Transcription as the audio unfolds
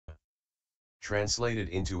Translated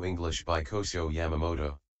into English by Kosho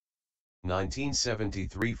Yamamoto.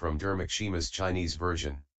 1973 from Dharmakshema's Chinese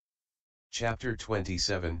version. Chapter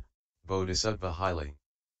 27, Bodhisattva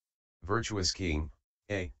Highly-Virtuous King,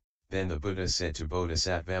 A. Then the Buddha said to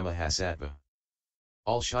Bodhisattva-mahasattva,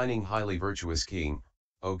 All-shining highly virtuous king,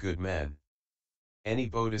 O good man. Any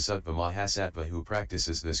Bodhisattva-mahasattva who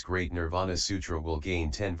practices this great Nirvana Sutra will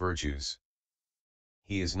gain 10 virtues.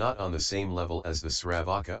 He is not on the same level as the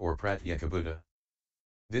sravaka or pratyekabuddha.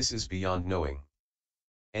 This is beyond knowing.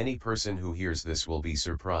 Any person who hears this will be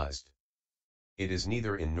surprised. It is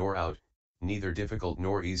neither in nor out, neither difficult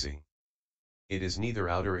nor easy. It is neither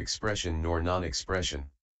outer expression nor non-expression.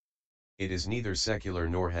 It is neither secular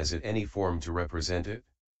nor has it any form to represent it.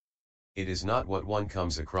 It is not what one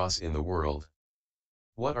comes across in the world.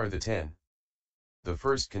 What are the 10? The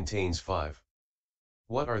first contains 5.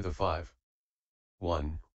 What are the 5?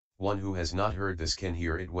 1. One who has not heard this can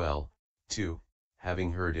hear it well. 2.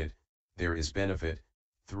 Having heard it, there is benefit.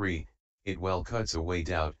 3. It well cuts away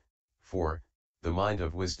doubt. 4. The mind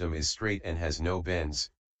of wisdom is straight and has no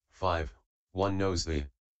bends. 5. One knows the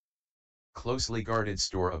closely guarded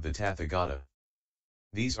store of the Tathagata.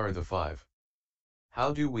 These are the 5.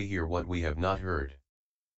 How do we hear what we have not heard?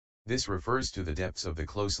 This refers to the depths of the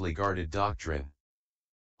closely guarded doctrine.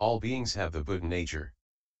 All beings have the Buddha nature.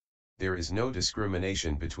 There is no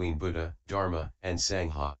discrimination between Buddha, Dharma, and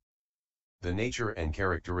Sangha. The nature and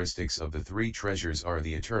characteristics of the 3 treasures are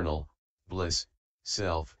the eternal, bliss,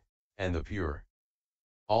 self, and the pure.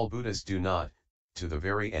 All Buddhists do not, to the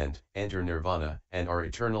very end, enter Nirvana and are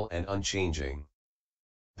eternal and unchanging.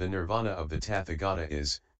 The Nirvana of the Tathagata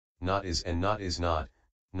is, not is and not is not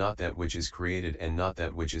that which is created and not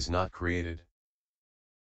that which is not created.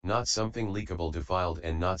 Not something leakable defiled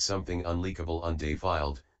and not something unleakable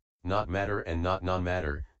undefiled, not matter and not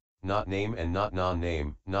non-matter, not name and not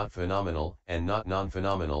non-name, not phenomenal and not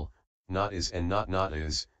non-phenomenal, not is and not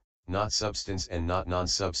is, not substance and not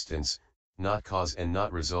non-substance, not cause and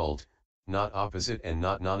not result, not opposite and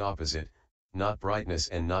not non-opposite, not brightness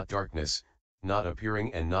and not darkness, not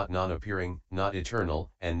appearing and not non-appearing, not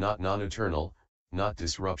eternal and not non-eternal, not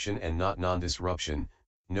disruption and not non-disruption,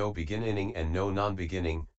 no beginning and no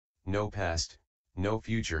non-beginning, no past, no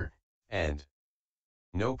future, and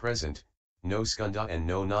no present, no skandha and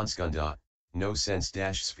no non-skandha, no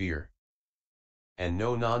sense-sphere, and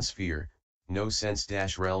no non-sphere, no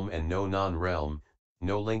sense-realm and no non-realm,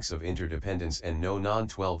 no links of interdependence and no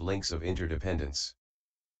non-12 links of interdependence.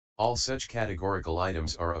 All such categorical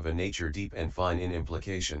items are of a nature deep and fine in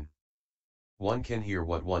implication. One can hear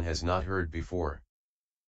what one has not heard before.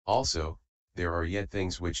 Also, there are yet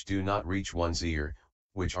things which do not reach one's ear,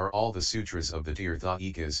 which are all the sutras of the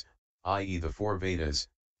Tirthayikas, i.e. the 4 Vedas,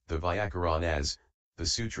 the Vyakaranas, the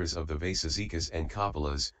sutras of the Vaisasikas and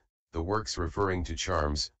Kapilas, the works referring to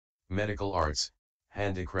charms, medical arts,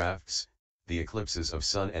 handicrafts, the eclipses of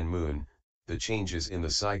sun and moon, the changes in the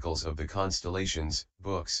cycles of the constellations,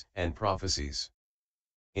 books, and prophecies.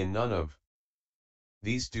 In none of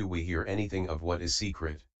these do we hear anything of what is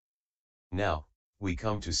secret. Now, we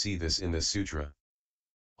come to see this in the sutra.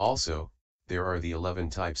 Also, there are the 11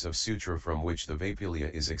 types of sutra from which the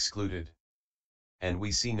Vaipilia is excluded. And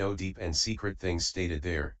we see no deep and secret things stated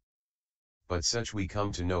there. But such we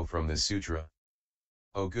come to know from the sutra.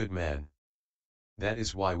 O good man! That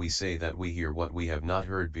is why we say that we hear what we have not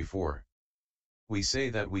heard before. We say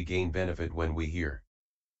that we gain benefit when we hear.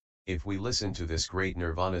 If we listen to this great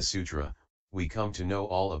Nirvana Sutra, we come to know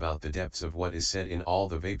all about the depths of what is said in all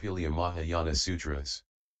the Vaipilia Mahayana Sutras.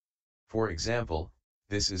 For example,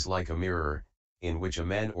 this is like a mirror, in which a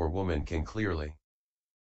man or woman can clearly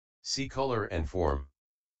see color and form.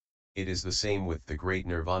 It is the same with the great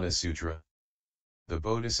Nirvana Sutra. The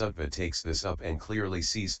Bodhisattva takes this up and clearly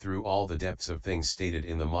sees through all the depths of things stated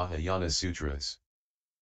in the Mahayana Sutras.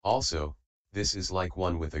 Also, this is like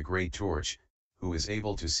one with a great torch, who is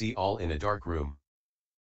able to see all in a dark room.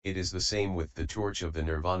 It is the same with the torch of the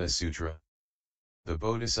Nirvana Sutra. The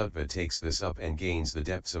Bodhisattva takes this up and gains the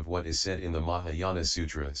depths of what is said in the Mahayana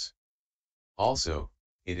Sutras. Also,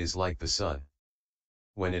 it is like the sun.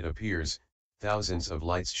 When it appears, thousands of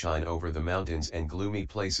lights shine over the mountains and gloomy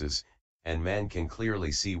places, and man can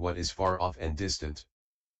clearly see what is far off and distant.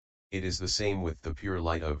 It is the same with the pure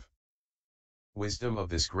light of wisdom of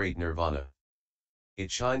this great Nirvana.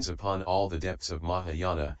 It shines upon all the depths of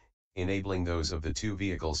Mahayana, enabling those of the 2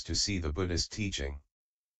 vehicles to see the Buddhist teaching.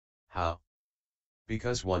 How?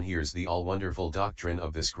 Because one hears the all-wonderful doctrine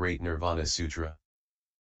of this great Nirvana Sutra.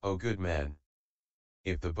 O good man!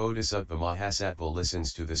 If the Bodhisattva-mahasattva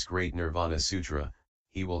listens to this great Nirvana Sutra,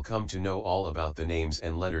 he will come to know all about the names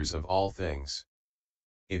and letters of all things.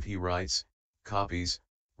 If he writes, copies,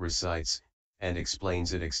 recites, and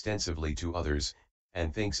explains it extensively to others,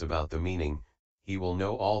 and thinks about the meaning, he will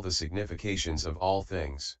know all the significations of all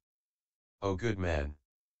things. O good man!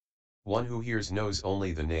 One who hears knows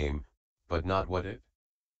only the name, but not what it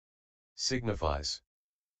signifies.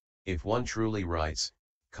 If one truly writes,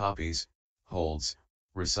 copies, holds,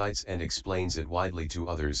 recites and explains it widely to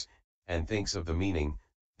others, and thinks of the meaning,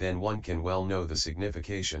 then one can well know the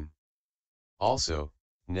signification. Also,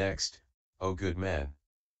 next, O good man!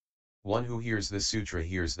 One who hears this sutra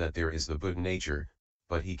hears that there is the Buddha nature,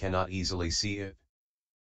 but he cannot easily see it.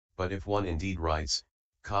 But if one indeed writes,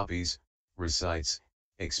 copies, recites,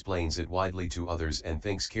 explains it widely to others and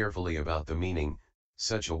thinks carefully about the meaning,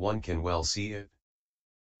 such a one can well see it.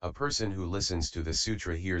 A person who listens to the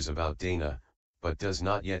sutra hears about dana, but does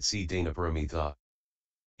not yet see dana-paramitha.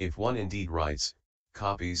 If one indeed writes,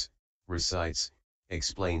 copies, recites,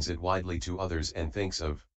 explains it widely to others and thinks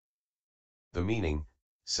of the meaning,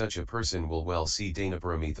 such a person will well see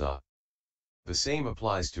dana-paramitha. The same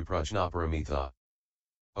applies to prajna-paramitha.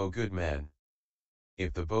 O good man!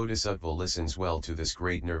 If the Bodhisattva listens well to this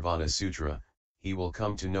great Nirvana Sutra, he will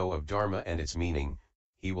come to know of Dharma and its meaning,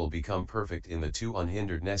 he will become perfect in the two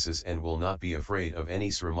unhinderednesses and will not be afraid of any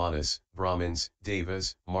sramanas, Brahmins,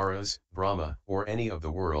 Devas, Maras, Brahma, or any of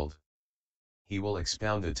the world. He will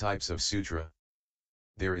expound the types of sutra.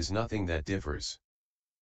 There is nothing that differs.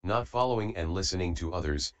 Not following and listening to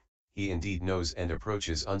others, he indeed knows and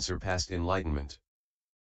approaches unsurpassed enlightenment.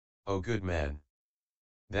 O good man!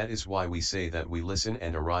 That is why we say that we listen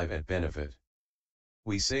and arrive at benefit.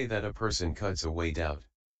 We say that a person cuts away doubt.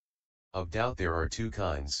 Of doubt there are two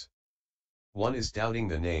kinds. One is doubting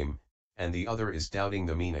the name, and the other is doubting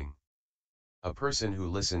the meaning. A person who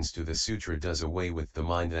listens to the sutra does away with the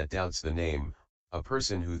mind that doubts the name, a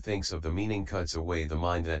person who thinks of the meaning cuts away the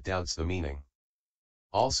mind that doubts the meaning.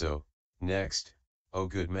 Also, next, O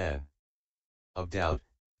good man! Of doubt,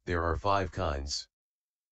 there are 5 kinds.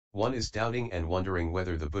 One is doubting and wondering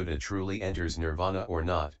whether the Buddha truly enters nirvana or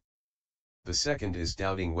not. The second is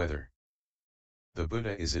doubting whether the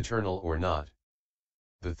Buddha is eternal or not.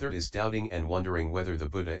 The third is doubting and wondering whether the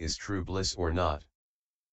Buddha is true bliss or not.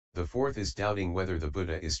 The fourth is doubting whether the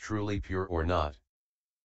Buddha is truly pure or not.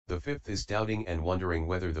 The fifth is doubting and wondering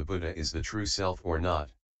whether the Buddha is the true self or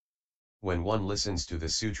not. When one listens to the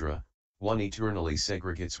sutra, one eternally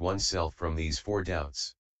segregates oneself from these 4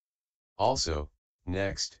 doubts. Also,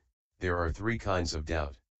 next, there are 3 kinds of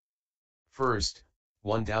doubt. First,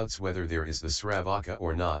 one doubts whether there is the sravaka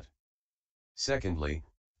or not. Secondly,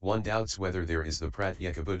 one doubts whether there is the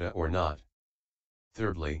pratyekabuddha or not.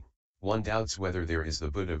 Thirdly, one doubts whether there is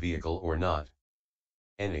the Buddha vehicle or not.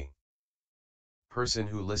 Any person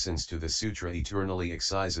who listens to the sutra eternally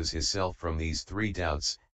excises himself from these 3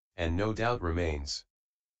 doubts, and no doubt remains.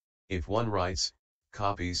 If one writes,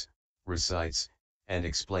 copies, recites, and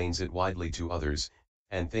explains it widely to others,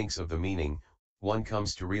 and thinks of the meaning, one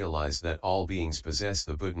comes to realize that all beings possess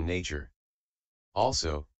the Buddha nature.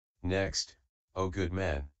 Also, next, O good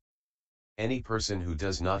man! Any person who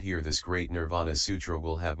does not hear this great Nirvana Sutra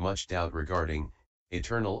will have much doubt regarding,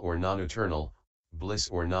 eternal or non-eternal, bliss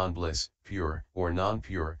or non-bliss, pure or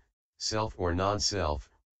non-pure, self or non-self,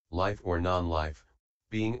 life or non-life,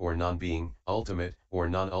 being or non-being, ultimate or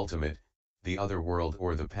non-ultimate, the other world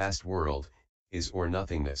or the past world, is or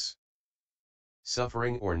nothingness.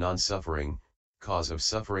 Suffering or non-suffering, cause of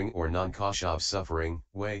suffering or non-cause of suffering,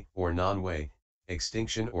 way or non-way,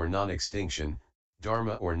 extinction or non-extinction,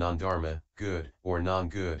 dharma or non-dharma, good or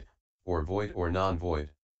non-good, or void or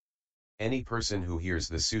non-void. Any person who hears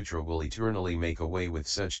the sutra will eternally make away with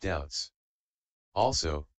such doubts.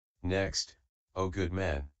 Also, next, O good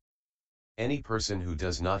man! Any person who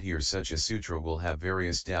does not hear such a sutra will have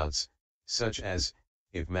various doubts, such as,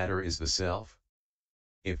 if matter is the self?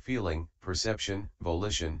 If feeling, perception,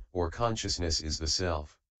 volition, or consciousness is the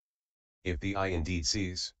self? If the I indeed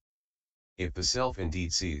sees? If the self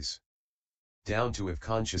indeed sees? Down to if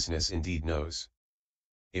consciousness indeed knows?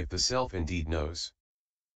 If the self indeed knows?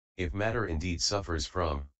 If matter indeed suffers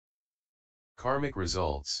from karmic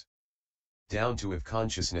results? Down to if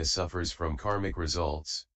consciousness suffers from karmic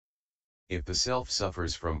results? If the self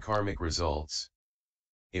suffers from karmic results?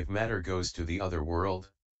 If matter goes to the other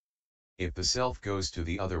world? If the self goes to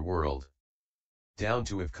the other world? Down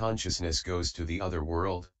to if consciousness goes to the other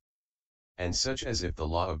world? And such as if the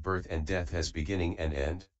law of birth and death has beginning and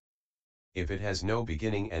end? If it has no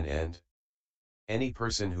beginning and end? Any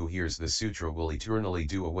person who hears the sutra will eternally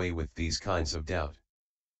do away with these kinds of doubt.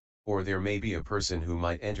 Or there may be a person who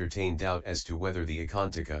might entertain doubt as to whether the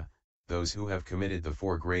akantaka, those who have committed the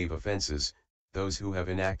 4 grave offenses, those who have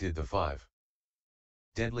enacted the 5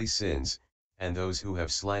 deadly sins, and those who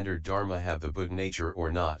have slandered Dharma have the Buddha nature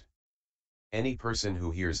or not. Any person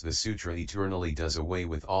who hears the sutra eternally does away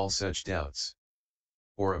with all such doubts.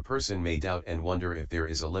 Or a person may doubt and wonder if there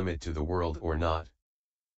is a limit to the world or not,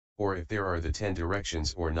 or if there are the 10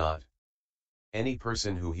 directions or not. Any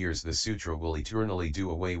person who hears the sutra will eternally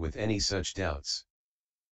do away with any such doubts.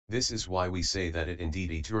 This is why we say that it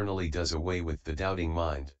indeed eternally does away with the doubting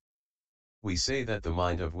mind. We say that the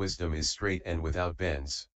mind of wisdom is straight and without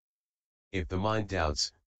bends. If the mind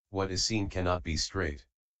doubts, what is seen cannot be straight.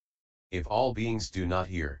 If all beings do not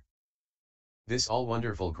hear this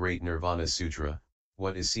all-wonderful great Nirvana Sutra,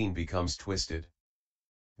 what is seen becomes twisted.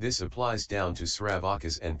 This applies down to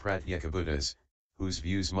sravakas and pratyekabuddhas, whose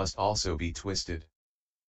views must also be twisted.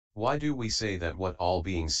 Why do we say that what all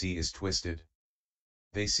beings see is twisted?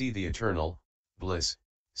 They see the eternal, bliss,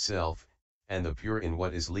 self, and the pure in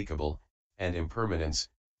what is leakable, and impermanence,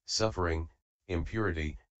 suffering,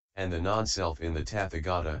 impurity, and the non-self in the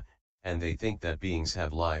Tathagata, and they think that beings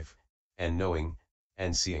have life, and knowing,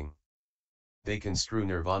 and seeing. They construe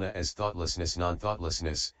nirvana as thoughtlessness,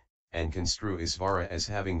 non-thoughtlessness, and construe Isvara as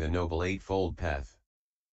having the noble eightfold path.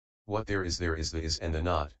 What there is the is and the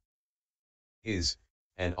not is,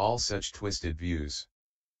 and all such twisted views.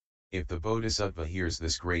 If the Bodhisattva hears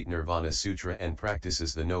this great Nirvana Sutra and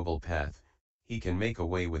practices the noble path, he can make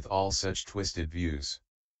away with all such twisted views.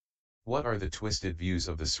 What are the twisted views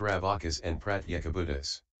of the sravakas and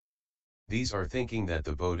pratyekabuddhas? These are thinking that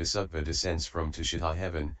the Bodhisattva descends from Tushita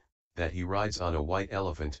heaven, that he rides on a white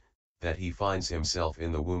elephant, that he finds himself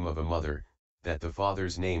in the womb of a mother, that the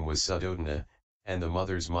father's name was Suddhodana, and the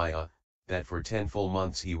mother's Maya, that for 10 full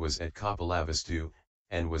months he was at Kapilavastu,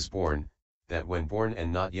 and was born, that when born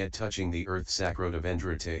and not yet touching the earth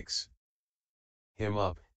Sakrodavendra takes him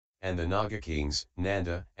up, and the Naga kings,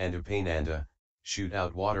 Nanda and Upananda, shoot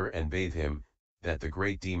out water and bathe him, that the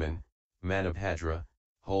great demon, Manabhadra,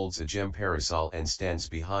 holds a gem parasol and stands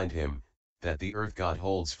behind him, that the earth god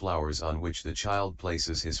holds flowers on which the child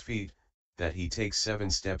places his feet, that he takes 7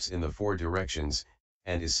 steps in the 4 directions,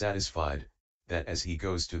 and is satisfied, that as he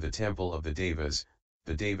goes to the temple of the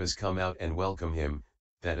Devas come out and welcome him,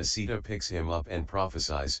 that Asita picks him up and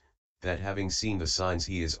prophesies, that having seen the signs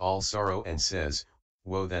he is all sorrow and says,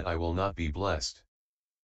 "Woe that I will not be blessed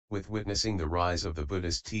with witnessing the rise of the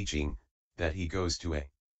Buddhist teaching," that he goes to a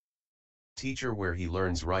teacher where he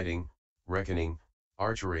learns writing, reckoning,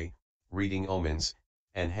 archery, reading omens,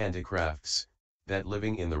 and handicrafts, that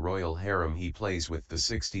living in the royal harem he plays with the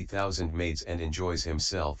 60,000 maids and enjoys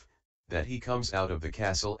himself, that he comes out of the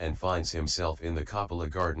castle and finds himself in the Kapila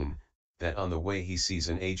garden, that on the way he sees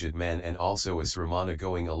an aged man and also a sramana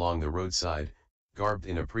going along the roadside, garbed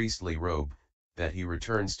in a priestly robe, that he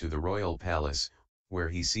returns to the royal palace, where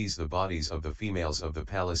he sees the bodies of the females of the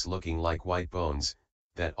palace looking like white bones,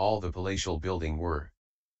 that all the palatial building were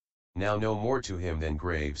now no more to him than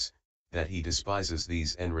graves, that he despises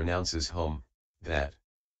these and renounces home, that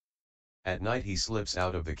at night he slips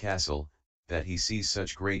out of the castle, that he sees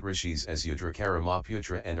such great rishis as Yudrakara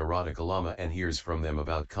and Aratakalama and hears from them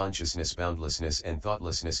about consciousness, boundlessness and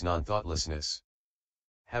thoughtlessness, non-thoughtlessness.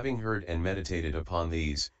 Having heard and meditated upon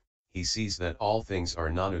these, he sees that all things are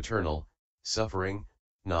non-eternal, suffering,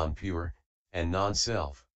 non-pure, and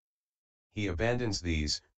non-self. He abandons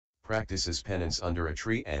these, practices penance under a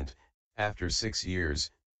tree and, after 6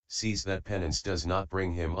 years, sees that penance does not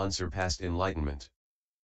bring him unsurpassed enlightenment.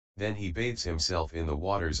 Then he bathes himself in the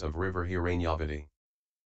waters of river Hiranyavati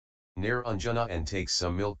near Anjana and takes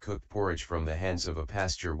some milk-cooked porridge from the hands of a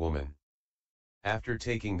pasture woman. After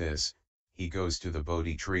taking this, he goes to the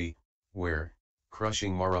Bodhi tree, where,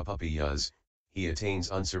 crushing Marapapayas, he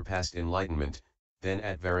attains unsurpassed enlightenment. Then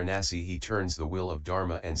at Varanasi he turns the wheel of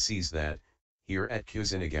Dharma and sees that, here at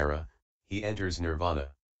Kusinagara, he enters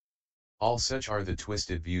Nirvana. All such are the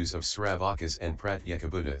twisted views of sravakas and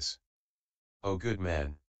pratyekabuddhas. O good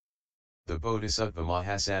man! The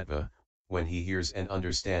Bodhisattva-mahasattva, when he hears and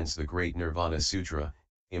understands the great Nirvana Sutra,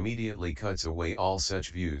 immediately cuts away all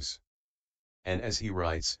such views. And as he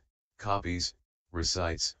writes, copies,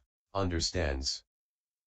 recites, understands,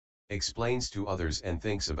 explains to others and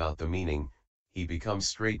thinks about the meaning, he becomes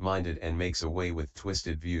straight-minded and makes away with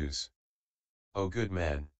twisted views. O good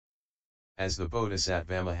man! As the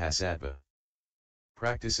Bodhisattva-mahasattva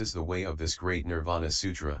practices the way of this great Nirvana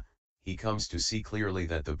Sutra, he comes to see clearly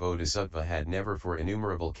that the Bodhisattva had never for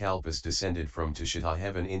innumerable kalpas descended from Tushita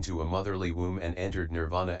heaven into a motherly womb and entered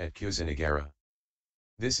Nirvana at Kusinagara.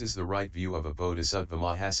 This is the right view of a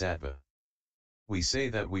Bodhisattva-mahasattva. We say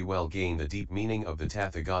that we well gain the deep meaning of the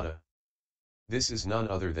Tathagata. This is none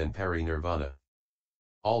other than Parinirvana.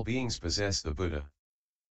 All beings possess the Buddha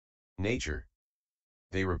nature.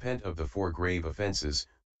 They repent of the 4 grave offenses,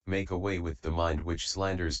 make away with the mind which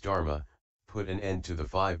slanders Dharma, put an end to the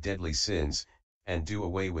 5 deadly sins, and do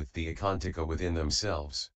away with the akantika within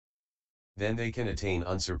themselves. Then they can attain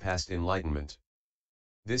unsurpassed enlightenment.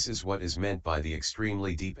 This is what is meant by the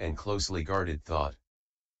extremely deep and closely guarded thought.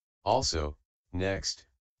 Also, next,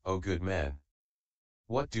 O good man.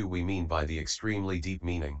 What do we mean by the extremely deep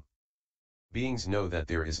meaning? Beings know that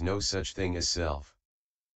there is no such thing as self.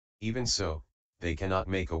 Even so, they cannot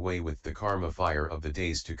make away with the karma fire of the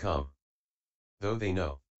days to come. Though they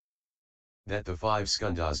know that the 5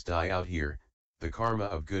 skandhas die out here, the karma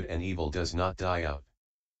of good and evil does not die out.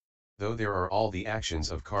 Though there are all the actions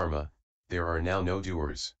of karma, there are now no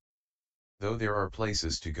doers. Though there are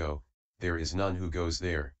places to go, there is none who goes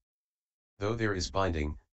there. Though there is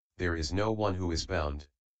binding, there is no one who is bound.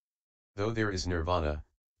 Though there is nirvana,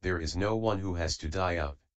 there is no one who has to die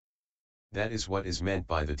out. That is what is meant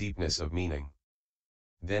by the deepness of meaning.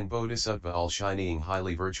 Then Bodhisattva all-shining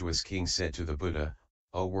highly virtuous king said to the Buddha,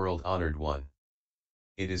 O world-honored one.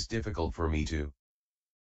 It is difficult for me to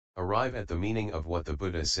arrive at the meaning of what the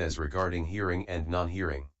Buddha says regarding hearing and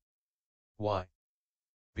non-hearing. Why?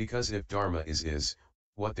 Because if Dharma is,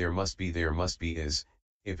 what there must be is,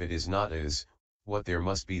 if it is not is, what there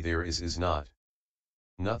must be there is not.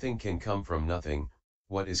 Nothing can come from nothing,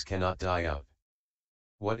 what is cannot die out.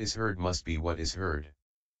 What is heard must be what is heard.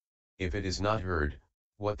 If it is not heard,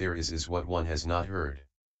 what there is what one has not heard.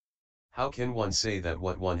 How can one say that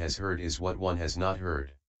what one has heard is what one has not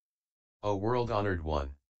heard? O world-honored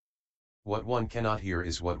one. What one cannot hear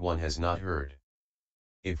is what one has not heard.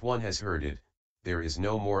 If one has heard it, there is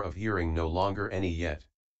no more of hearing, no longer any yet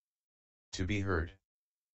to be heard.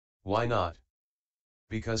 Why not?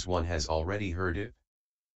 Because one has already heard it.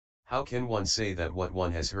 How can one say that what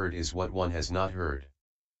one has heard is what one has not heard?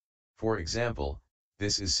 For example,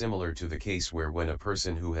 this is similar to the case where when a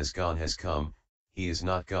person who has gone has come, he is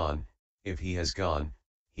not gone, if he has gone,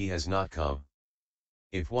 he has not come.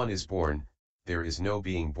 If one is born, there is no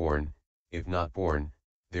being born, if not born,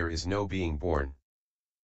 there is no being born.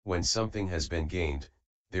 When something has been gained,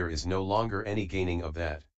 there is no longer any gaining of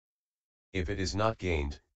that. If it is not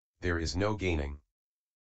gained, there is no gaining.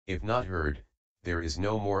 If not heard, there is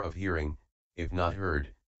no more of hearing, if not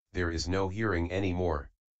heard, there is no hearing any more.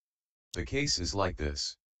 The case is like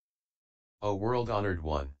this. O world-honored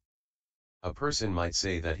one. A person might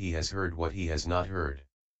say that he has heard what he has not heard.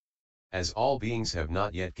 As all beings have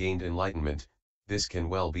not yet gained enlightenment, this can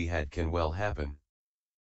well happen.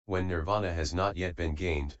 When nirvana has not yet been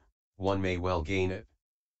gained, one may well gain it.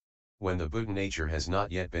 When the Buddha nature has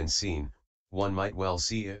not yet been seen, one might well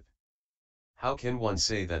see it. How can one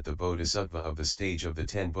say that the Bodhisattva of the stage of the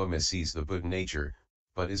 10 Buddhas sees the Buddha nature,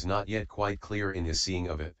 but is not yet quite clear in his seeing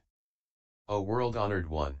of it? O world-honored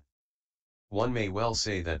one. One may well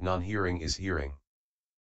say that non-hearing is hearing.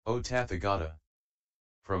 O Tathagata.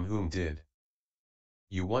 From whom did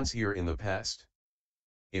you once hear in the past?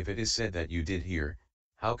 If it is said that you did hear,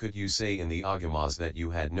 how could you say in the Agamas that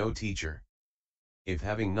you had no teacher? If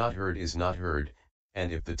having not heard is not heard,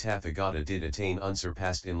 and if the Tathagata did attain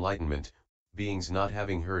unsurpassed enlightenment, beings not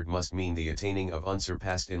having heard must mean the attaining of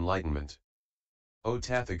unsurpassed enlightenment. O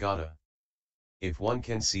Tathagata! If one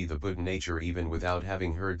can see the Buddha nature even without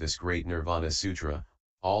having heard this great Nirvana Sutra,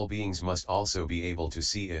 all beings must also be able to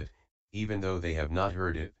see it, even though they have not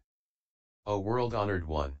heard it. O world-honored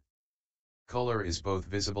one! Color is both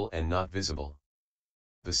visible and not visible.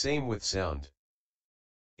 The same with sound.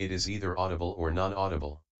 It is either audible or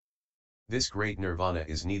non-audible. This great Nirvana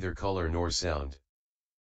is neither color nor sound.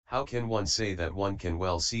 How can one say that one can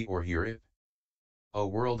well see or hear it? O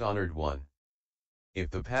world-honored one! If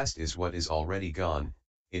the past is what is already gone,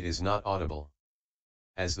 it is not audible.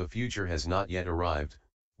 As the future has not yet arrived,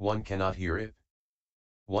 one cannot hear it.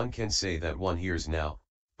 One can say that one hears now,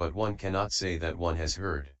 but one cannot say that one has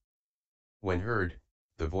heard. When heard,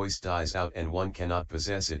 the voice dies out and one cannot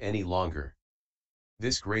possess it any longer.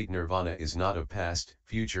 This great Nirvana is not of past,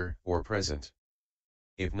 future, or present.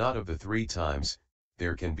 If not of the 3 times,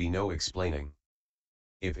 there can be no explaining.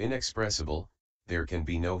 If inexpressible, there can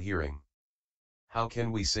be no hearing. How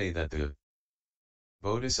can we say that the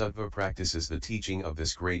Bodhisattva practices the teaching of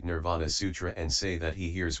this great Nirvana Sutra and say that he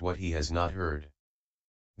hears what he has not heard?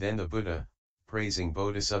 Then the Buddha, praising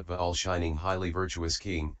Bodhisattva all-shining highly virtuous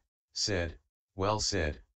king, said, well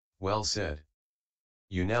said, well said.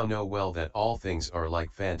 You now know well that all things are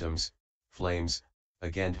like phantoms, flames, a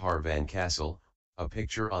Gandharvan castle, a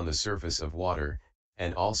picture on the surface of water,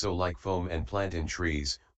 and also like foam and plant and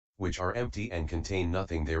trees, which are empty and contain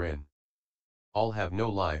nothing therein. All have no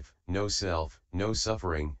life, no self, no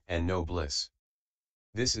suffering, and no bliss.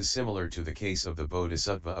 This is similar to the case of the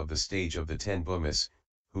Bodhisattva of the stage of the 10 Bhumis,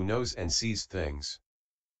 who knows and sees things.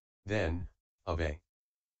 Then, of a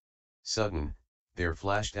sudden, there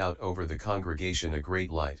flashed out over the congregation a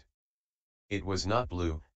great light. It was not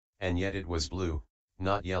blue, and yet it was blue,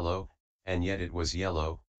 not yellow, and yet it was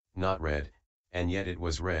yellow, not red, and yet it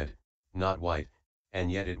was red, not white,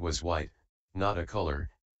 and yet it was white, not a color,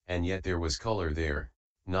 and yet there was color there,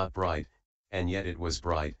 not bright, and yet it was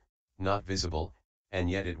bright, not visible, and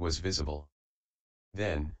yet it was visible.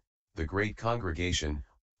 Then, the great congregation,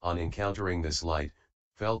 on encountering this light,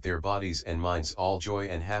 felt their bodies and minds all joy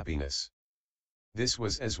and happiness. This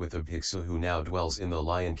was as with a bhiksu who now dwells in the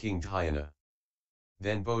Lion King Dhyana.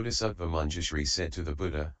 Then Bodhisattva Manjushri said to the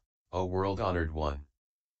Buddha, O world-honored one,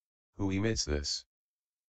 who emits this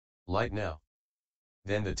light now?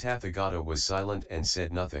 Then the Tathagata was silent and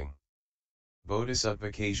said nothing.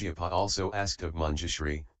 Bodhisattva Kashyapa also asked of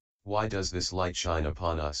Manjushri, why does this light shine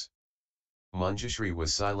upon us? Manjushri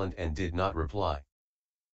was silent and did not reply.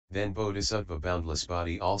 Then Bodhisattva Boundless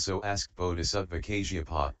Body also asked Bodhisattva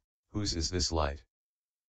Kashyapa, whose is this light?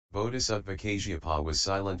 Bodhisattva Kashyapa was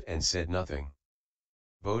silent and said nothing.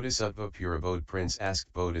 Bodhisattva Purabodh Prince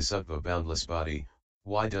asked Bodhisattva Boundless Body,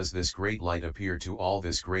 why does this great light appear to all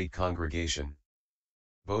this great congregation?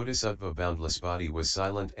 Bodhisattva Boundless Body was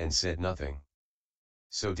silent and said nothing.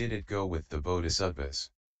 So did it go with the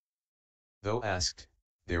Bodhisattvas. Though asked,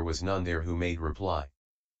 there was none there who made reply.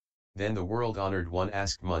 Then the world-honored one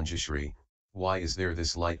asked Manjushri, why is there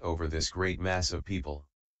this light over this great mass of people?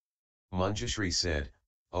 Manjushri said,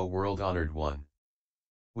 O world-honored one,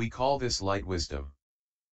 we call this light wisdom.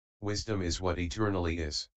 Wisdom is what eternally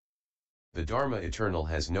is. The Dharma eternal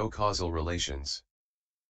has no causal relations.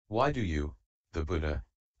 Why do you, the Buddha,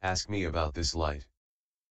 ask me about this light?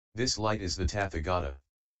 This light is the Tathagata.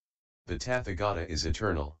 The Tathagata is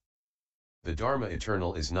eternal. The Dharma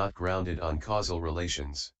eternal is not grounded on causal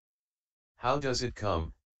relations. How does it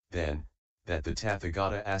come, then, that the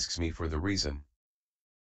Tathagata asks me for the reason?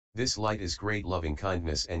 This light is great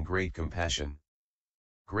loving-kindness and great compassion.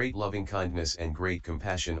 Great loving-kindness and great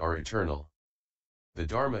compassion are eternal. The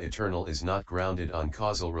Dharma eternal is not grounded on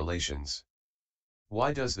causal relations.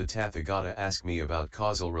 Why does the Tathagata ask me about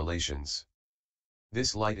causal relations?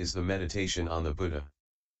 This light is the meditation on the Buddha.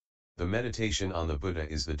 The meditation on the Buddha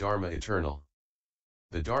is the Dharma eternal.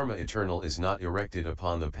 The Dharma eternal is not erected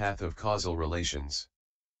upon the path of causal relations.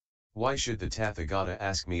 Why should the Tathagata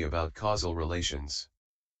ask me about causal relations?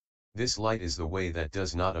 This light is the way that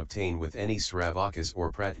does not obtain with any sravakas or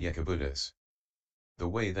pratyekabuddhas. The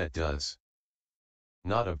way that does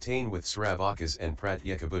not obtain with sravakas and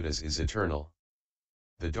pratyekabuddhas is eternal.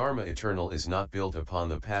 The Dharma eternal is not built upon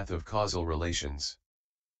the path of causal relations.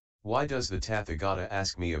 Why does the Tathagata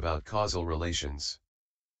ask me about causal relations?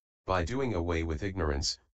 By doing away with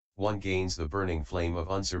ignorance, one gains the burning flame of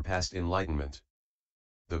unsurpassed enlightenment.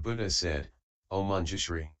 The Buddha said, O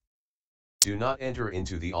Manjushri, do not enter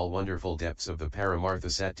into the all-wonderful depths of the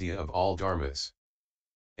Paramartha Satya of all dharmas.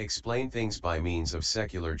 Explain things by means of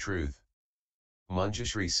secular truth.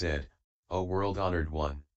 Manjushri said, O world-honored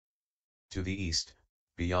one, to the east,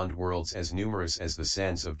 beyond worlds as numerous as the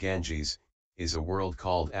sands of Ganges, is a world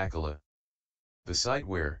called Akala. The site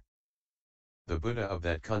where the Buddha of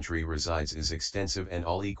that country resides is extensive and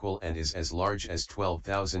all-equal and is as large as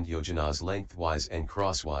 12,000 yojanas lengthwise and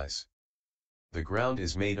crosswise. The ground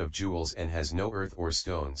is made of jewels and has no earth or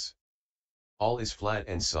stones. All is flat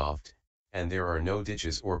and soft, and there are no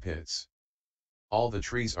ditches or pits. All the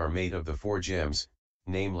trees are made of the 4 gems,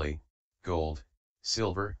 namely, gold,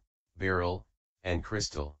 silver, beryl, and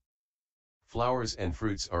crystal. Flowers and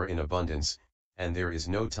fruits are in abundance, and there is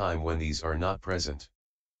no time when these are not present.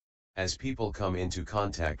 As people come into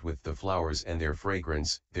contact with the flowers and their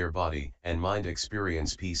fragrance, their body and mind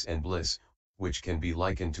experience peace and bliss, which can be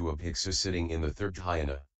likened to a bhiksu sitting in the 3rd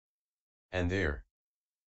dhyana. And there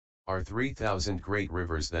are 3,000 great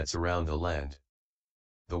rivers that surround the land.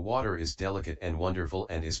 The water is delicate and wonderful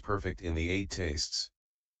and is perfect in the 8 tastes.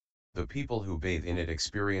 The people who bathe in it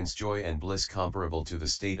experience joy and bliss comparable to the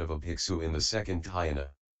state of a bhiksu in the 2nd dhyana.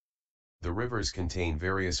 The rivers contain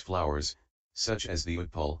various flowers, such as the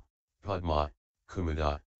utpal, padma,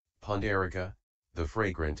 kumuda, pundarika, the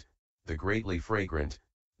fragrant, the greatly fragrant,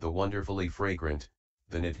 the wonderfully fragrant,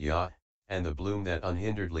 the nitya, and the bloom that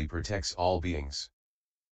unhinderedly protects all beings.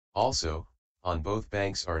 Also, on both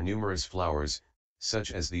banks are numerous flowers,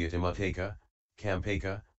 such as the Atimateka,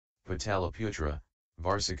 Kampaka, Patalaputra,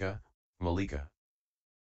 Varsika, Malika,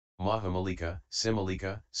 Mahamalika,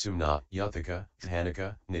 Simalika, Sumna, Yuthaka,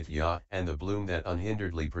 Dhanaka, Nitya, and the bloom that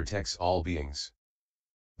unhinderedly protects all beings.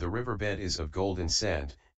 The riverbed is of golden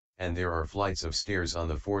sand, and there are flights of stairs on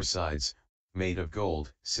the four sides, made of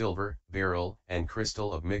gold, silver, beryl, and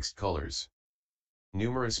crystal of mixed colors.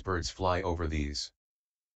 Numerous birds fly over these.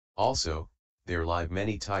 Also, there live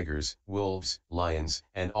many tigers, wolves, lions,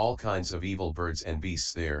 and all kinds of evil birds and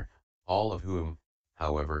beasts there, all of whom,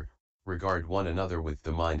 however, regard one another with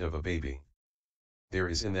the mind of a baby. There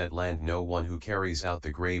is in that land no one who carries out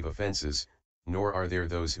the grave offenses, nor are there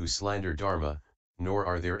those who slander Dharma, nor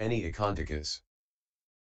are there any Ekantikas,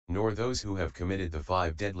 nor those who have committed the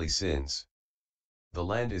 5 deadly sins. The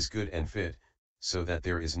land is good and fit, so that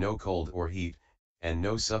there is no cold or heat, and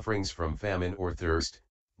no sufferings from famine or thirst,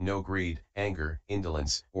 no greed, anger,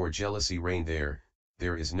 indolence, or jealousy reign there.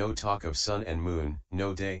 There is no talk of sun and moon,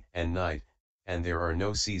 no day and night, and there are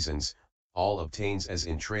no seasons, all obtains as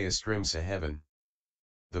in Trayastrimsa heaven.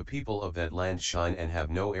 The people of that land shine and have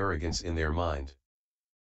no arrogance in their mind.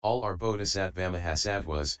 All are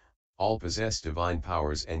Bodhisattva-mahasattvas, all possess divine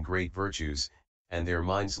powers and great virtues, and their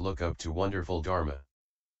minds look up to wonderful Dharma.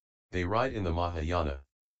 They ride in the Mahayana.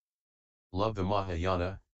 Love the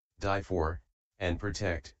Mahayana, die for, and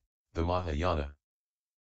protect, the Mahayana.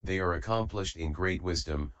 They are accomplished in great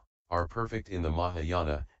wisdom, are perfect in the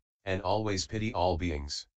Mahayana, and always pity all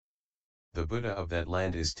beings. The Buddha of that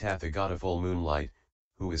land is Tathagata full moonlight,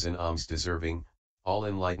 who is an alms deserving, all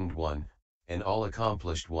enlightened one, an all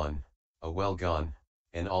accomplished one, a well gone,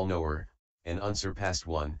 an all knower, an unsurpassed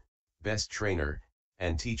one, best trainer,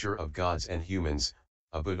 and teacher of gods and humans,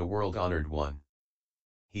 a Buddha world honored one.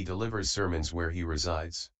 He delivers sermons where he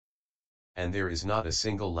resides. And there is not a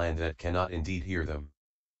single land that cannot indeed hear them.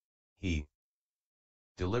 He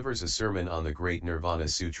delivers a sermon on the great Nirvana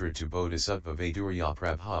Sutra to Bodhisattva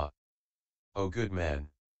Highly-Virtuous. O good man!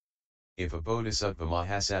 If a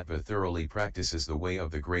Bodhisattva-mahasattva thoroughly practices the way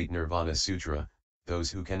of the great Nirvana Sutra,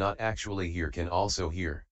 those who cannot actually hear can also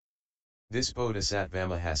hear. This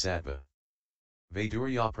Bodhisattva-mahasattva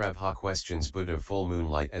Highly-Virtuous questions Buddha full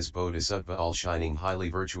moonlight as Bodhisattva all-shining highly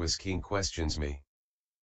virtuous king questions me.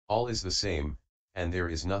 All is the same, and there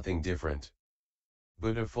is nothing different.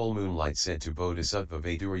 Buddha full moonlight said to Bodhisattva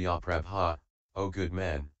Highly-Virtuous, O good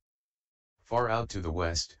man! Far out to the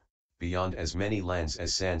west, beyond as many lands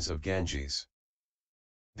as sands of Ganges,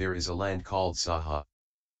 there is a land called Saha.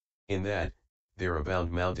 In that, there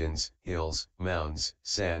abound mountains, hills, mounds,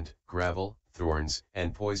 sand, gravel, thorns,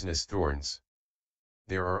 and poisonous thorns.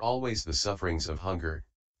 There are always the sufferings of hunger,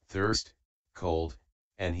 thirst, cold,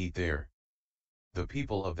 and heat there. The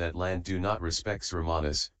people of that land do not respect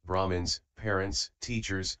sramanas, Brahmins, parents,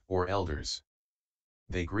 teachers, or elders.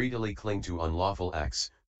 They greedily cling to unlawful acts,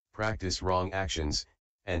 practice wrong actions,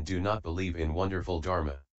 and do not believe in wonderful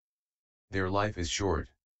Dharma. Their life is short.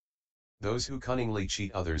 Those who cunningly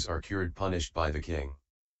cheat others are cured punished by the king.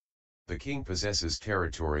 The king possesses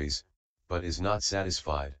territories, but is not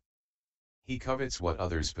satisfied. He covets what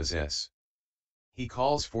others possess. He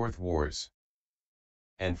calls forth wars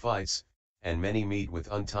and fights, and many meet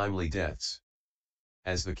with untimely deaths.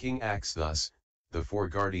 As the king acts thus, the 4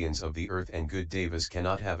 guardians of the earth and good devas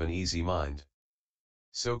cannot have an easy mind.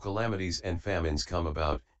 So calamities and famines come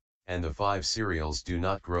about, and the 5 cereals do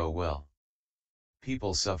not grow well.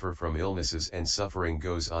 People suffer from illnesses and suffering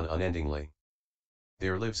goes on unendingly.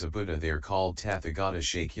 There lives a Buddha there called Tathagata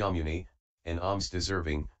Shakyamuni, an alms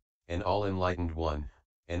deserving, an all enlightened one,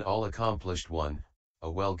 an all accomplished one,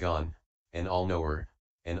 a well gone, an all knower,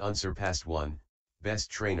 an unsurpassed one,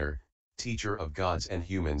 best trainer, teacher of gods and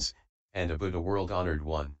humans, and a Buddha world honored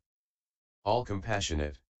one. All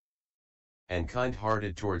compassionate and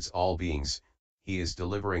kind-hearted towards all beings, he is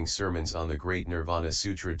delivering sermons on the great Nirvana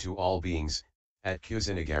Sutra to all beings, at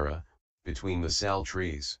Kusinagara, between the sal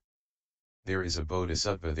trees. There is a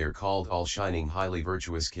Bodhisattva there called all-shining highly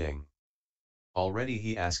virtuous king. Already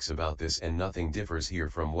he asks about this and nothing differs here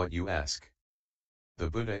from what you ask. The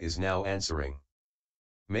Buddha is now answering.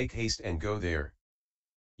 Make haste and go there.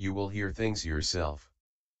 You will hear things yourself.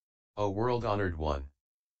 O world honored one!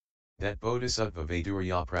 That Bodhisattva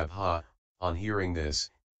Highly-Virtuous, on hearing this,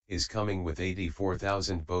 is coming with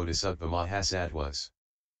 84,000 Bodhisattva-mahasattvas.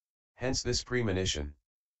 Hence this premonition.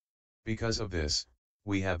 Because of this,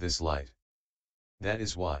 we have this light. That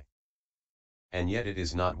is why. And yet it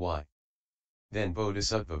is not why. Then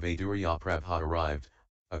Bodhisattva Highly-Virtuous arrived,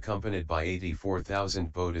 accompanied by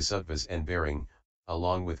 84,000 bodhisattvas and bearing,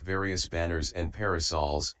 along with various banners and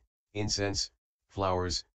parasols, incense,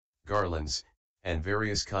 flowers, garlands, and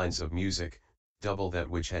various kinds of music, double that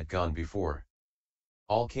which had gone before.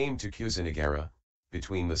 All came to Kusinagara,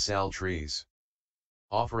 between the sal trees.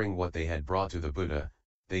 Offering what they had brought to the Buddha,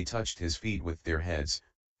 they touched his feet with their heads,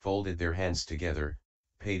 folded their hands together,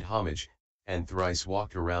 paid homage, and thrice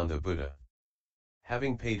walked around the Buddha.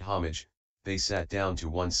 Having paid homage, they sat down to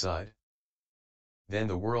one side. Then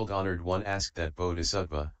the world-honored one asked that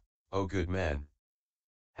Bodhisattva, "O good man,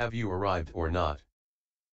 have you arrived or not?"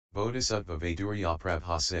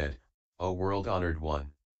 Bodhisattva-Highly-Virtuous said, "O world-honored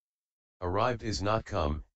one, arrived is not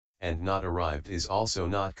come, and not arrived is also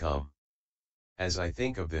not come. As I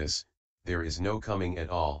think of this, there is no coming at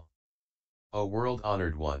all. O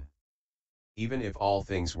world-honored one, even if all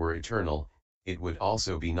things were eternal, it would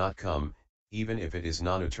also be not come, even if it is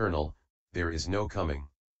non-eternal, there is no coming.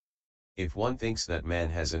 If one thinks that man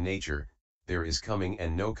has a nature, there is coming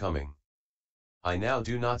and no coming. I now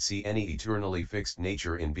do not see any eternally fixed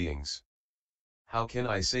nature in beings. How can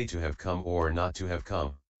I say to have come or not to have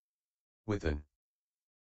come? With an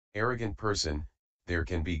arrogant person, there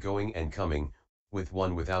can be going and coming, with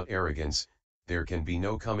one without arrogance, there can be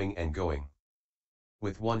no coming and going.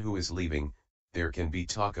 With one who is leaving, there can be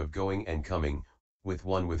talk of going and coming, with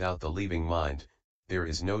one without the leaving mind, there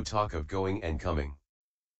is no talk of going and coming.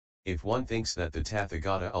 If one thinks that the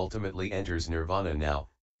Tathagata ultimately enters Nirvana now,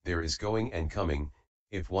 there is going and coming.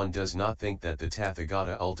 If one does not think that the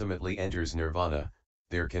Tathagata ultimately enters Nirvana,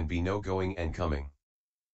 there can be no going and coming.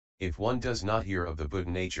 If one does not hear of the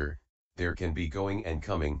Buddha nature, there can be going and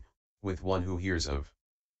coming, with one who hears of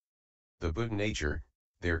the Buddha nature,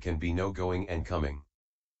 there can be no going and coming.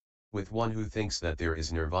 With one who thinks that there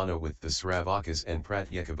is Nirvana with the sravakas and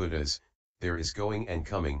pratyekabuddhas, there is going and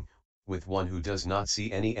coming. With one who does not see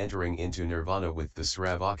any entering into Nirvana with the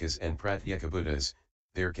sravakas and pratyekabuddhas,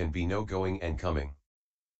 there can be no going and coming.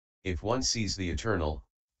 If one sees the eternal,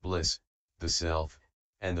 bliss, the self,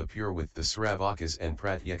 and the pure with the sravakas and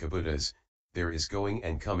pratyekabuddhas, there is going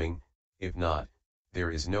and coming. If not, there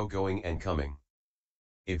is no going and coming.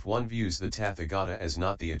 If one views the Tathagata as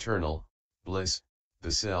not the eternal, bliss,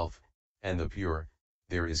 the self, and the pure,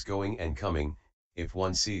 there is going and coming. If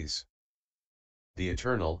one sees the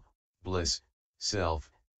eternal, bliss,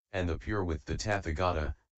 self, and the pure with the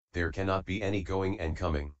Tathagata, there cannot be any going and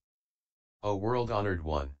coming. O world-honored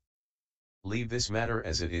one, leave this matter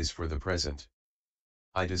as it is for the present.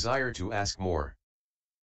 I desire to ask more.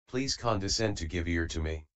 Please condescend to give ear to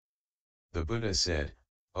me." The Buddha said,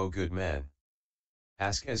 "O good man,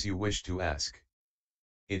 ask as you wish to ask.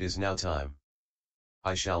 It is now time.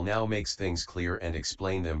 I shall now make things clear and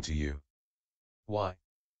explain them to you." Why?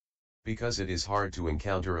 Because it is hard to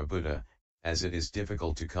encounter a Buddha, as it is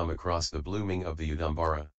difficult to come across the blooming of the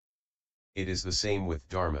Udambara. It is the same with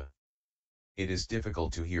Dharma. It is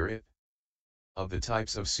difficult to hear it. Of the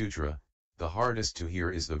types of sutra, the hardest to hear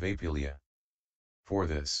is the Vaipulya. For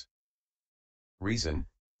this reason,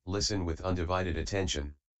 listen with undivided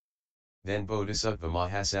attention. Then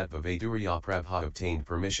Bodhisattva-mahasattva Vaidurya obtained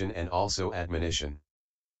permission and also admonition.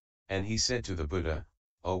 And he said to the Buddha,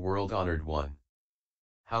 "O world-honored one,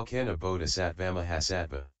 how can a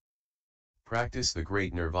Bodhisattva-mahasattva practice the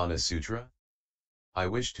great Nirvana Sutra? I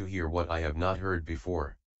wish to hear what I have not heard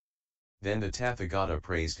before." Then the Tathagata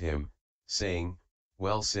praised him, saying,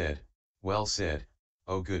 well said,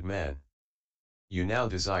 O good man. You now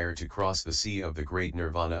desire to cross the sea of the great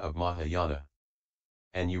Nirvana of Mahayana.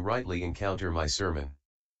 And you rightly encounter my sermon.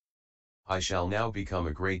 I shall now become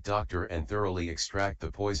a great doctor and thoroughly extract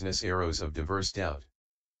the poisonous arrows of diverse doubt.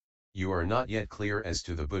 You are not yet clear as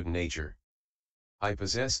to the Buddha nature. I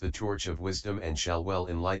possess the torch of wisdom and shall well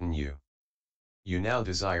enlighten you. You now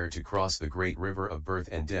desire to cross the great river of birth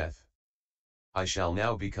and death. I shall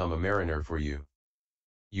now become a mariner for you.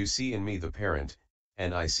 You see in me the parent,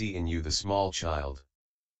 and I see in you the small child.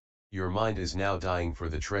 Your mind is now dying for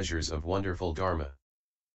the treasures of wonderful Dharma.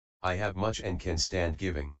 I have much and can stand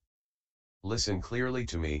giving. Listen clearly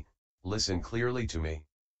to me, listen clearly to me.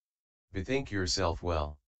 Bethink yourself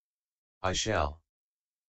well. I shall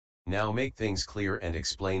now make things clear and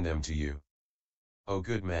explain them to you. O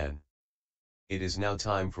good man, it is now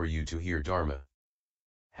time for you to hear Dharma.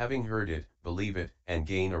 Having heard it, believe it, and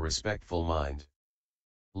gain a respectful mind.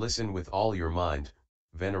 Listen with all your mind,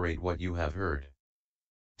 venerate what you have heard.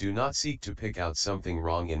 Do not seek to pick out something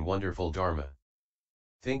wrong in wonderful Dharma.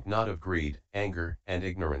 Think not of greed, anger, and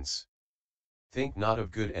ignorance. Think not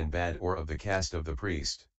of good and bad or of the caste of the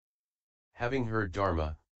priest. Having heard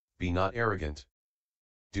Dharma, be not arrogant.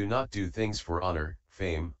 Do not do things for honor,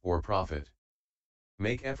 fame, or profit.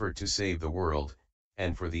 Make effort to save the world,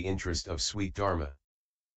 and for the interest of sweet Dharma.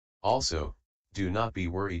 Also, do not be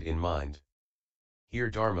worried in mind. Hear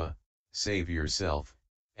Dharma, save yourself,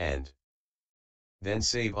 and then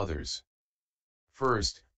save others.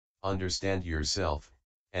 First, understand yourself,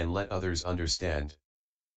 and let others understand.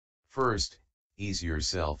 First, ease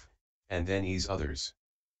yourself, and then ease others.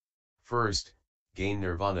 First, gain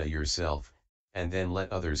nirvana yourself, and then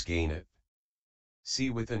let others gain it. See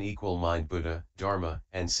with an equal mind Buddha, Dharma,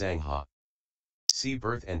 and Sangha. See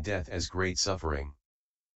birth and death as great suffering.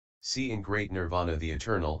 See in great Nirvana the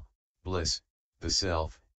eternal, bliss, the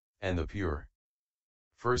self, and the pure.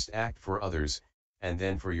 First act for others, and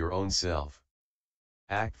then for your own self.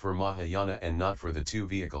 Act for Mahayana and not for the two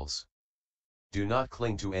vehicles. Do not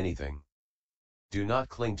cling to anything. Do not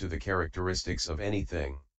cling to the characteristics of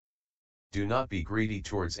anything. Do not be greedy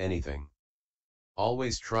towards anything.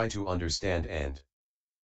 Always try to understand and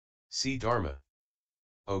see Dharma.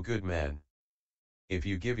 O good man! If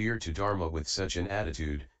you give ear to Dharma with such an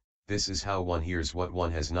attitude, this is how one hears what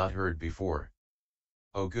one has not heard before.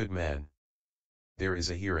 O good man! There is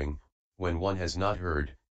a hearing, when one has not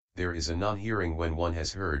heard, there is a non-hearing when one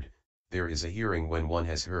has heard, there is a hearing when one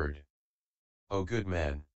has heard. O good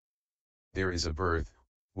man! There is a birth,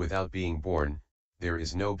 without being born, there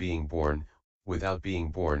is no being born, without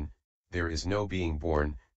being born, there is no being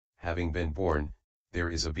born, having been born, there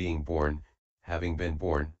is a being born, having been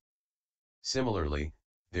born. Similarly,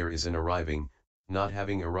 there is an arriving, not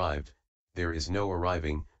having arrived, there is no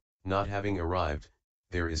arriving, not having arrived,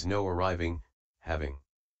 there is no arriving, having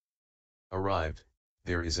arrived,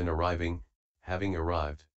 there is an arriving, having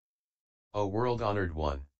arrived. O world-honored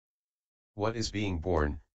one! What is being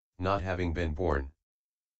born, not having been born?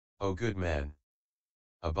 O good man!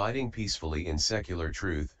 Abiding peacefully in secular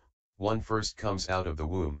truth, one first comes out of the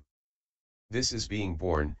womb. This is being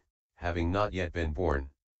born, having not yet been born.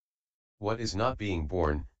 What is not being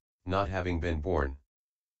born, not having been born?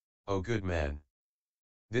 O good man!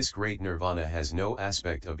 This great nirvana has no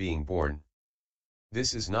aspect of being born.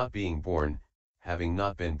 This is not being born, having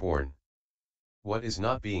not been born. What is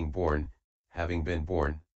not being born, having been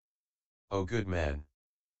born? O good man!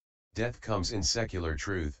 Death comes in secular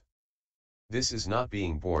truth. This is not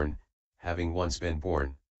being born, having once been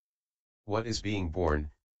born. What is being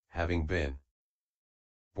born, having been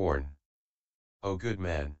born? O good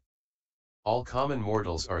man! All common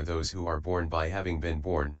mortals are those who are born by having been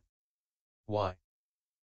born. Why?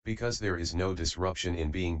 Because there is no disruption in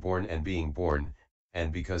being born, and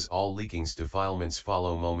because all leakings defilements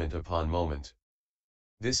follow moment upon moment.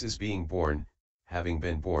 This is being born, having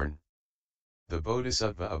been born. The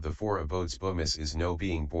Bodhisattva of the four abodes Buddhist is no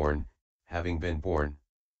being born, having been born.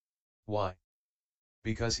 Why?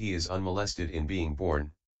 Because he is unmolested in being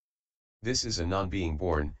born. This is a non-being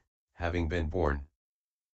born, having been born.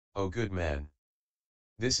 O good man!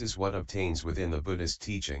 This is what obtains within the Buddhist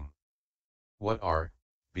teaching. What are,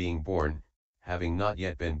 being born, having not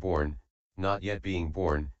yet been born, not yet being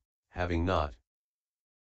born, having not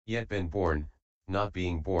yet been born, not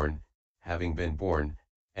being born, having been born,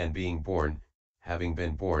 and being born, having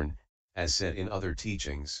been born, as said in other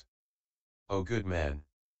teachings. O good man!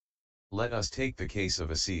 Let us take the case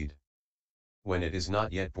of a seed. When it is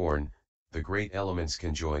not yet born, the great elements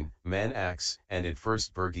conjoin, man acts, and it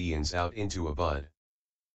first begins out into a bud.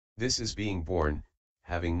 This is being born,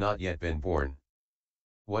 having not yet been born.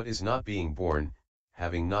 What is not being born,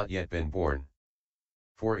 having not yet been born?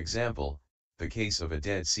 For example, the case of a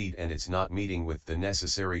dead seed and its not meeting with the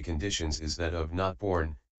necessary conditions is that of not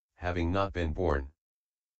born, having not been born.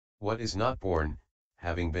 What is not born,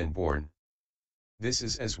 having been born? This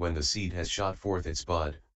is as when the seed has shot forth its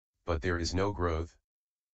bud, but there is no growth.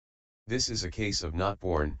 This is a case of not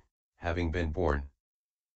born, having been born.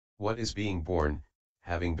 What is being born,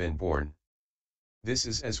 having been born? This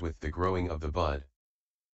is as with the growing of the bud.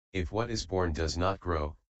 If what is born does not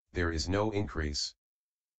grow, there is no increase.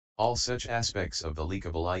 All such aspects of the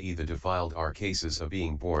leakable, i.e. the defiled, are cases of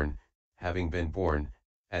being born, having been born,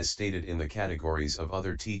 as stated in the categories of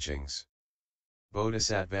other teachings.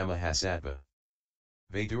 Bodhisattva-mahasattva.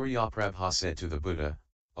 Vaiduryaprabha said to the Buddha,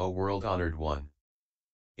 O world-honored one!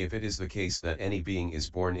 If it is the case that any being is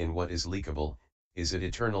born in what is leakable, is it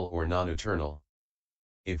eternal or non-eternal?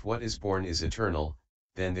 If what is born is eternal,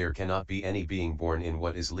 then there cannot be any being born in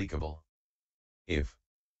what is leakable. If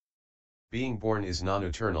being born is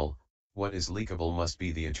non-eternal, what is leakable must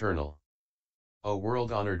be the eternal. O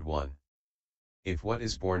world-honored one! If what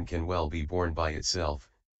is born can well be born by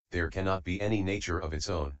itself, there cannot be any nature of its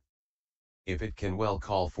own. If it can well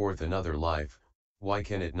call forth another life, why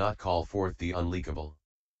can it not call forth the unleakable,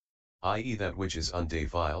 i.e. that which is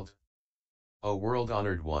undefiled? O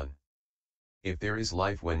world-honored one! If there is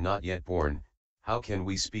life when not yet born, how can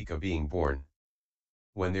we speak of being born?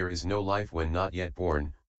 When there is no life when not yet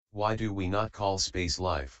born, why do we not call space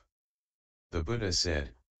life? The Buddha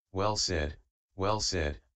said, well said,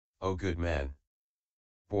 O good man!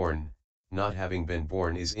 Born, not having been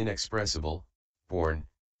born is inexpressible, born,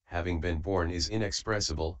 having been born is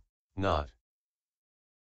inexpressible, not